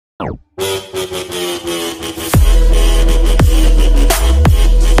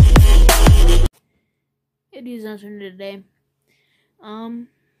It is answering today. I'm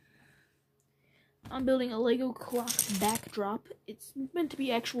building a Lego clock backdrop. It's meant to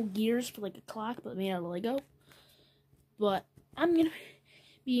be actual gears for like a clock, but made out of Lego. But I'm gonna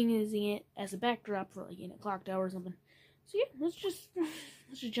be using it as a backdrop for like a clock tower or something. So yeah, let's just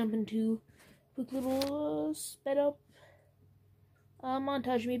jump into a quick little sped up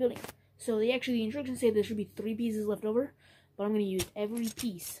montage of me building. So the instructions say there should be 3 pieces left over, but I'm gonna use every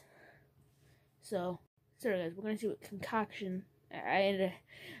piece. So sorry guys, we're gonna see what concoction I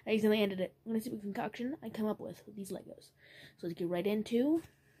accidentally ended it. I'm gonna see what concoction I come up with these Legos. So let's get right into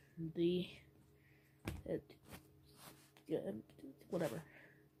the whatever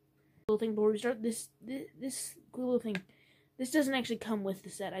little thing before we start. This cool little thing. This doesn't actually come with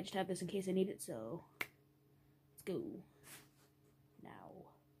the set. I just have this in case I need it. So let's go now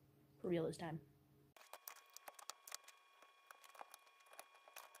for real this time.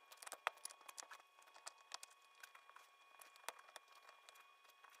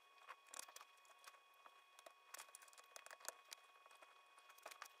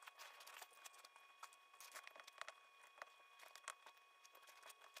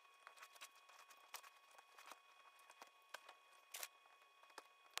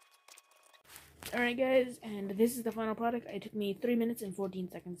 Alright guys, and this is the final product. It took me 3 minutes and 14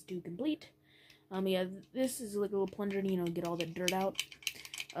 seconds to complete. Yeah, this is like a little plunger to, get all the dirt out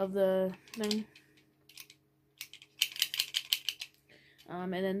of the thing.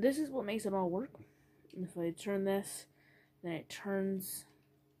 And then this is what makes it all work. If I turn this, then it turns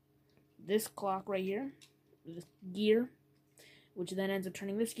this clock right here, this gear, which then ends up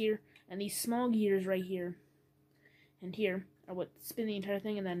turning this gear, and these small gears right here and here are what spin the entire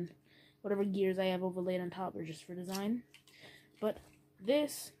thing, and then whatever gears I have overlaid on top are just for design. But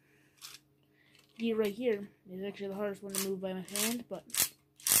this gear right here is actually the hardest one to move by my hand, but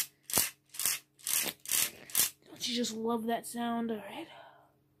don't you just love that sound? Alright.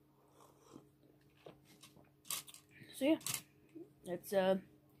 So yeah, that's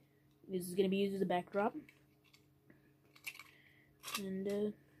this is gonna be used as a backdrop.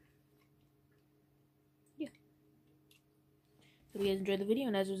 And yeah. So if you guys enjoyed the video,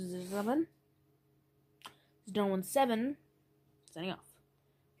 and as this is 7, it's Dawn 17, signing off.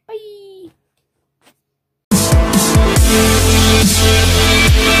 Bye!